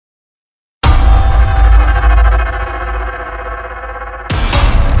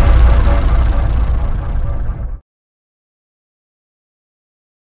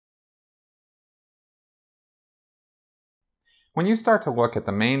When you start to look at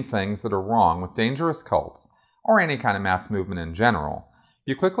the main things that are wrong with dangerous cults, or any kind of mass movement in general,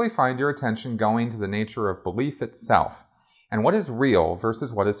 you quickly find your attention going to the nature of belief itself, and what is real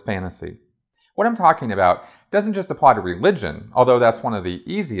versus what is fantasy. What I'm talking about doesn't just apply to religion, although that's one of the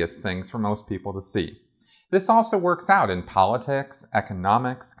easiest things for most people to see. This also works out in politics,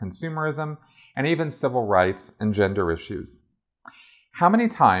 economics, consumerism, and even civil rights and gender issues. How many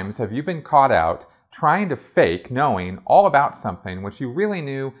times have you been caught out trying to fake knowing all about something which you really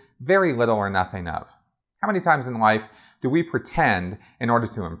knew very little or nothing of? How many times in life do we pretend in order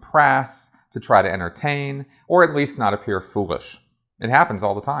to impress, to try to entertain, or at least not appear foolish? It happens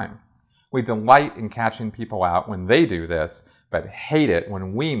all the time. We delight in catching people out when they do this, but hate it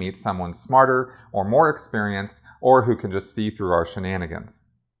when we meet someone smarter or more experienced or who can just see through our shenanigans.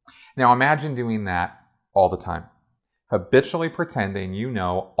 Now imagine doing that all the time, habitually pretending you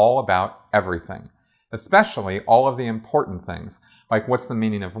know all about everything, especially all of the important things, like what's the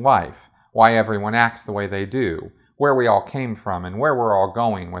meaning of life, why everyone acts the way they do, where we all came from, and where we're all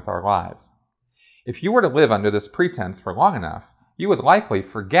going with our lives. If you were to live under this pretense for long enough, you would likely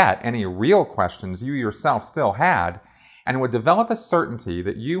forget any real questions you yourself still had and would develop a certainty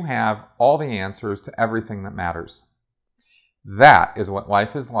that you have all the answers to everything that matters. That is what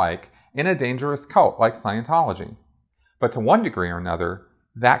life is like in a dangerous cult like Scientology. But to one degree or another,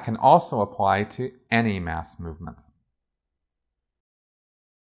 that can also apply to any mass movement.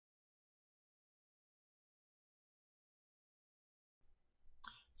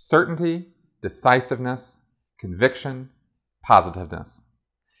 Certainty, decisiveness, conviction, positiveness.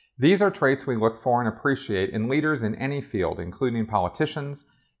 These are traits we look for and appreciate in leaders in any field, including politicians,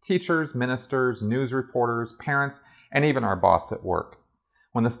 teachers, ministers, news reporters, parents, and even our boss at work.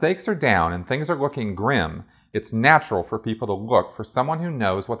 When the stakes are down and things are looking grim, it's natural for people to look for someone who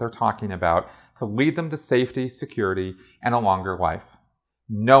knows what they're talking about to lead them to safety, security, and a longer life.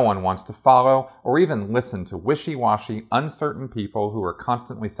 No one wants to follow or even listen to wishy-washy, uncertain people who are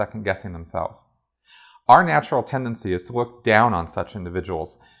constantly second-guessing themselves. Our natural tendency is to look down on such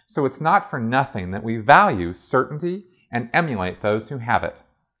individuals, so it's not for nothing that we value certainty and emulate those who have it.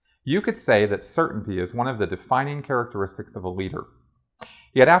 You could say that certainty is one of the defining characteristics of a leader.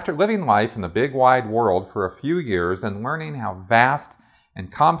 Yet after living life in the big wide world for a few years and learning how vast and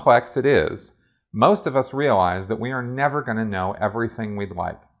complex it is, most of us realize that we are never going to know everything we'd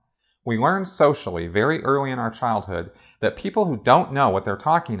like. We learn socially very early in our childhood that people who don't know what they're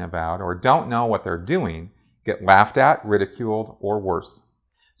talking about or don't know what they're doing get laughed at, ridiculed, or worse.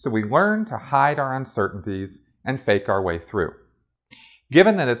 So we learn to hide our uncertainties and fake our way through.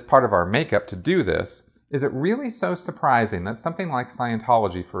 Given that it's part of our makeup to do this, is it really so surprising that something like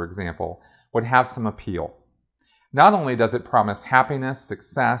Scientology, for example, would have some appeal? Not only does it promise happiness,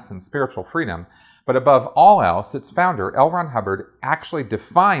 success, and spiritual freedom, but above all else, its founder, L. Ron Hubbard, actually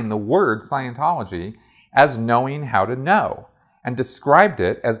defined the word Scientology as knowing how to know, and described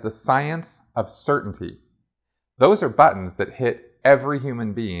it as the science of certainty. Those are buttons that hit every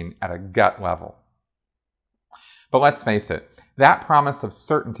human being at a gut level. But let's face it, that promise of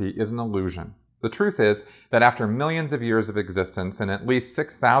certainty is an illusion. The truth is that after millions of years of existence and at least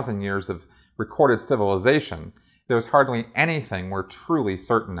 6,000 years of recorded civilization, there's hardly anything we're truly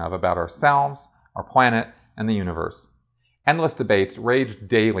certain of about ourselves, our planet, and the universe. Endless debates rage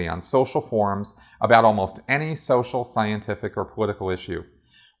daily on social forums about almost any social, scientific, or political issue.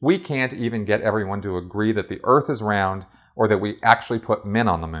 We can't even get everyone to agree that the Earth is round or that we actually put men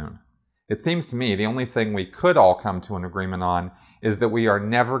on the moon. It seems to me the only thing we could all come to an agreement on is that we are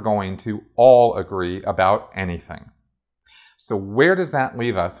never going to all agree about anything. So where does that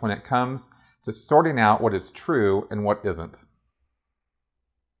leave us when it comes to sorting out what is true and what isn't?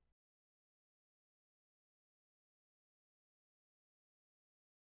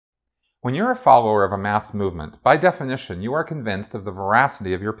 When you're a follower of a mass movement, by definition, you are convinced of the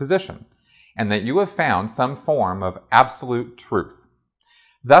veracity of your position and that you have found some form of absolute truth.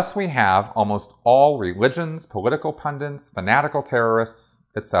 Thus we have almost all religions, political pundits, fanatical terrorists,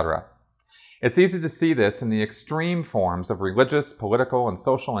 etc. It's easy to see this in the extreme forms of religious, political, and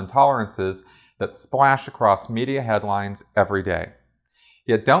social intolerances that splash across media headlines every day.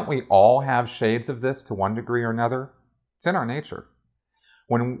 Yet don't we all have shades of this to one degree or another? It's in our nature.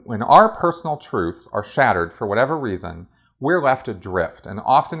 When our personal truths are shattered for whatever reason, we're left adrift and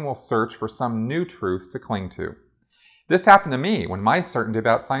often will search for some new truth to cling to. This happened to me when my certainty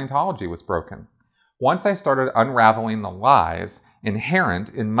about Scientology was broken. Once I started unraveling the lies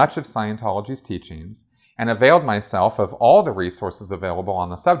inherent in much of Scientology's teachings and availed myself of all the resources available on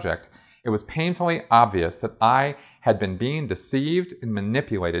the subject, it was painfully obvious that I had been being deceived and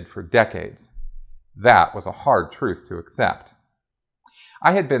manipulated for decades. That was a hard truth to accept.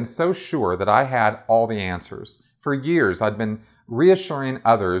 I had been so sure that I had all the answers. For years, I'd been reassuring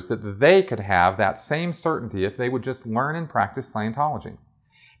others that they could have that same certainty if they would just learn and practice Scientology.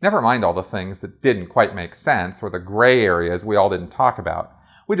 Never mind all the things that didn't quite make sense or the gray areas we all didn't talk about.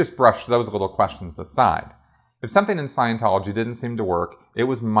 We just brushed those little questions aside. If something in Scientology didn't seem to work, it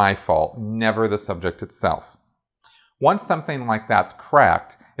was my fault, never the subject itself. Once something like that's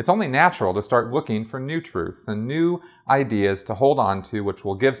cracked, it's only natural to start looking for new truths and new ideas to hold on to which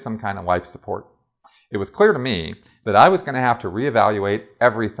will give some kind of life support. It was clear to me that I was going to have to reevaluate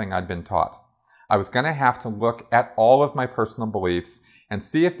everything I'd been taught. I was going to have to look at all of my personal beliefs and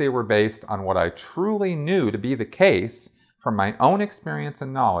see if they were based on what I truly knew to be the case from my own experience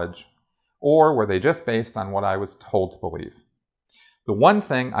and knowledge, or were they just based on what I was told to believe. The one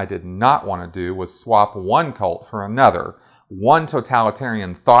thing I did not want to do was swap one cult for another, one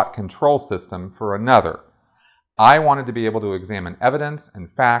totalitarian thought control system for another. I wanted to be able to examine evidence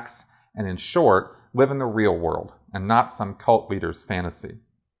and facts and, in short, live in the real world and not some cult leader's fantasy.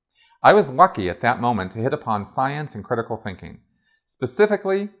 I was lucky at that moment to hit upon science and critical thinking.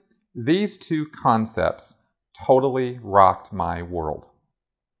 Specifically, these two concepts totally rocked my world.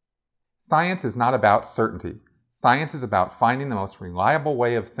 Science is not about certainty. Science is about finding the most reliable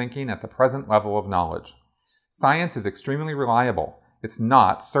way of thinking at the present level of knowledge. Science is extremely reliable. It's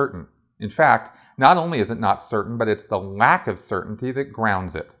not certain. In fact, not only is it not certain, but it's the lack of certainty that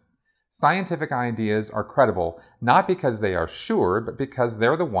grounds it. Scientific ideas are credible not because they are sure, but because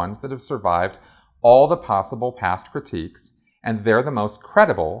they're the ones that have survived all the possible past critiques, and they're the most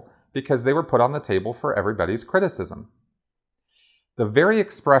credible because they were put on the table for everybody's criticism. The very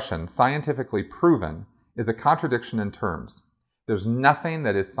expression scientifically proven is a contradiction in terms. There's nothing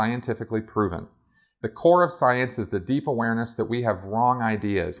that is scientifically proven. The core of science is the deep awareness that we have wrong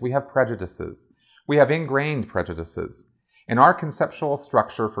ideas, we have prejudices, we have ingrained prejudices. In our conceptual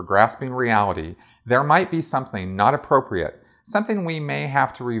structure for grasping reality, there might be something not appropriate, something we may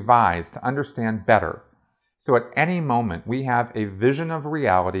have to revise to understand better. So at any moment, we have a vision of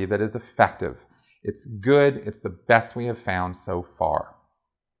reality that is effective. It's good, it's the best we have found so far.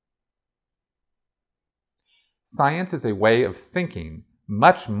 Science is a way of thinking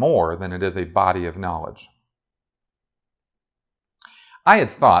much more than it is a body of knowledge. I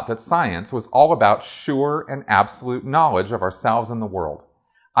had thought that science was all about sure and absolute knowledge of ourselves and the world.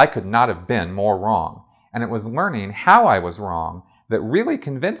 I could not have been more wrong, and it was learning how I was wrong that really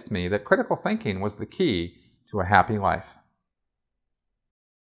convinced me that critical thinking was the key to a happy life.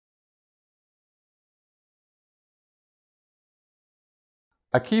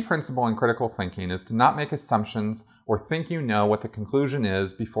 A key principle in critical thinking is to not make assumptions or think you know what the conclusion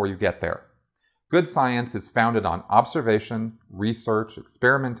is before you get there. Good science is founded on observation, research,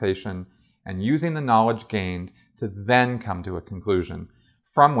 experimentation, and using the knowledge gained to then come to a conclusion,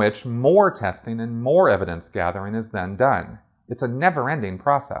 from which more testing and more evidence gathering is then done. It's a never-ending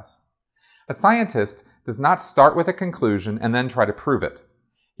process. A scientist does not start with a conclusion and then try to prove it.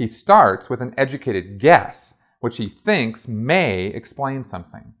 He starts with an educated guess, which he thinks may explain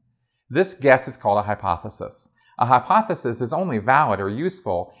something. This guess is called a hypothesis. A hypothesis is only valid or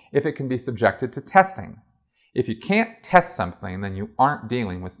useful if it can be subjected to testing. If you can't test something, then you aren't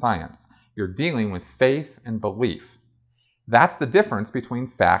dealing with science. You're dealing with faith and belief. That's the difference between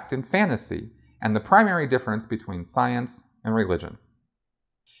fact and fantasy, and the primary difference between science and religion.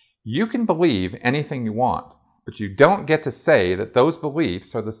 You can believe anything you want, but you don't get to say that those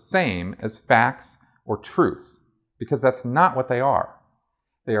beliefs are the same as facts or truths, because that's not what they are.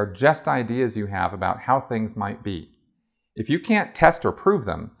 They are just ideas you have about how things might be. If you can't test or prove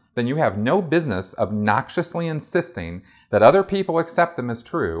them, then you have no business obnoxiously insisting that other people accept them as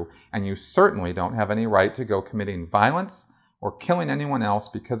true, and you certainly don't have any right to go committing violence or killing anyone else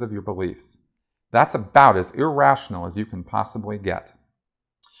because of your beliefs. That's about as irrational as you can possibly get.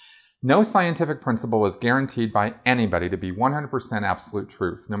 No scientific principle is guaranteed by anybody to be 100% absolute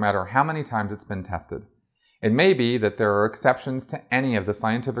truth, no matter how many times it's been tested. It may be that there are exceptions to any of the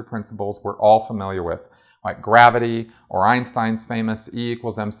scientific principles we're all familiar with, like gravity or Einstein's famous E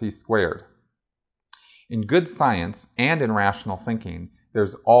equals mc squared. In good science and in rational thinking,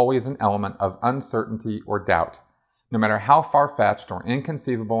 there's always an element of uncertainty or doubt. No matter how far-fetched or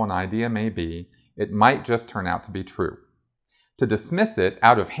inconceivable an idea may be, it might just turn out to be true. To dismiss it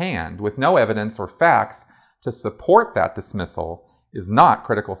out of hand with no evidence or facts to support that dismissal is not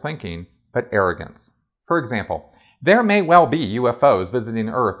critical thinking, but arrogance. For example, there may well be UFOs visiting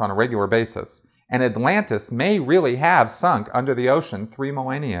Earth on a regular basis, and Atlantis may really have sunk under the ocean 3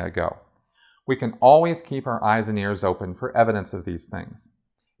 millennia ago. We can always keep our eyes and ears open for evidence of these things.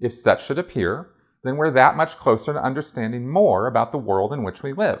 If such should appear, then we're that much closer to understanding more about the world in which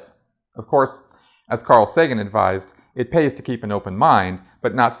we live. Of course, as Carl Sagan advised, it pays to keep an open mind,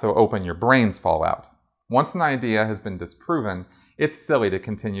 but not so open your brains fall out. Once an idea has been disproven, it's silly to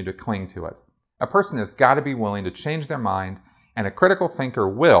continue to cling to it. A person has got to be willing to change their mind, and a critical thinker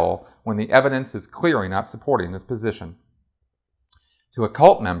will when the evidence is clearly not supporting this position. To a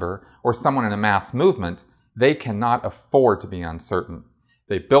cult member or someone in a mass movement, they cannot afford to be uncertain.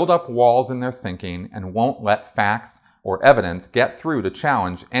 They build up walls in their thinking and won't let facts or evidence get through to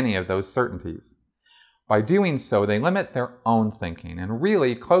challenge any of those certainties. By doing so, they limit their own thinking and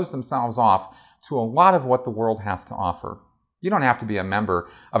really close themselves off to a lot of what the world has to offer. You don't have to be a member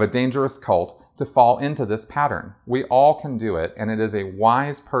of a dangerous cult to fall into this pattern. We all can do it, and it is a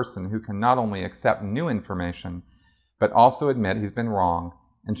wise person who can not only accept new information, but also admit he's been wrong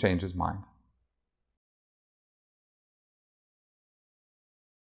and change his mind.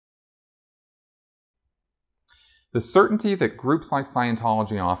 The certainty that groups like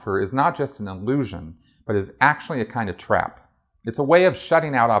Scientology offer is not just an illusion, but is actually a kind of trap. It's a way of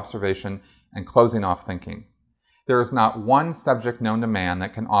shutting out observation and closing off thinking. There is not one subject known to man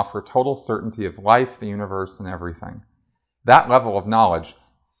that can offer total certainty of life, the universe, and everything. That level of knowledge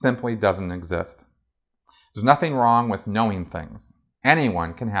simply doesn't exist. There's nothing wrong with knowing things.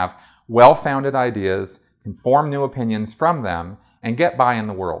 Anyone can have well-founded ideas, can form new opinions from them, and get by in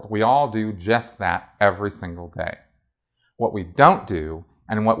the world. We all do just that every single day. What we don't do,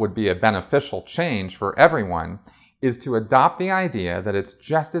 and what would be a beneficial change for everyone, is to adopt the idea that it's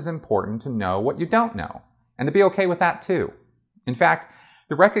just as important to know what you don't know, and to be okay with that too. In fact,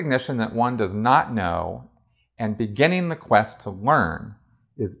 the recognition that one does not know and beginning the quest to learn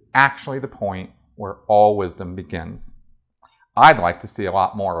is actually the point where all wisdom begins. I'd like to see a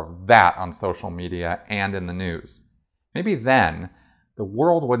lot more of that on social media and in the news. Maybe then the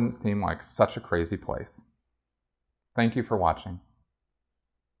world wouldn't seem like such a crazy place. Thank you for watching.